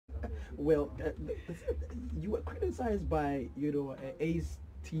Well, you were criticized by, Ace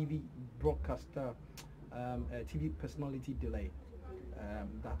TV broadcaster, TV personality delay,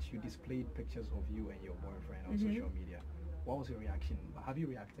 that you displayed pictures of you and your boyfriend on social media. What was your reaction? Have you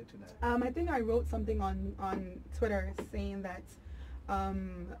reacted to that? I think I wrote something on Twitter saying that,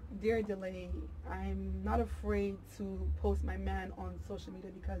 dear Delay, I'm not afraid to post my man on social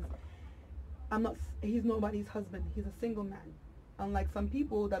media because he's nobody's husband. He's a single man. Unlike some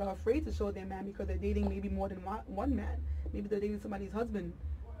people that are afraid to show their man because they're dating maybe more than one man. Maybe they're dating somebody's husband.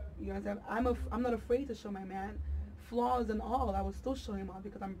 You understand? I'm not afraid to show my man, flaws and all. I will still show him off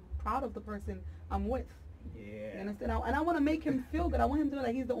because I'm proud of the person I'm with. Yeah. You understand? And I want to make him feel good. I want him to know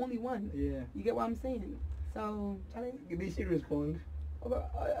that he's the only one. Yeah. You get what I'm saying? So, Charlie? Did she respond?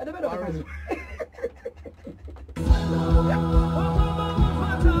 I don't know.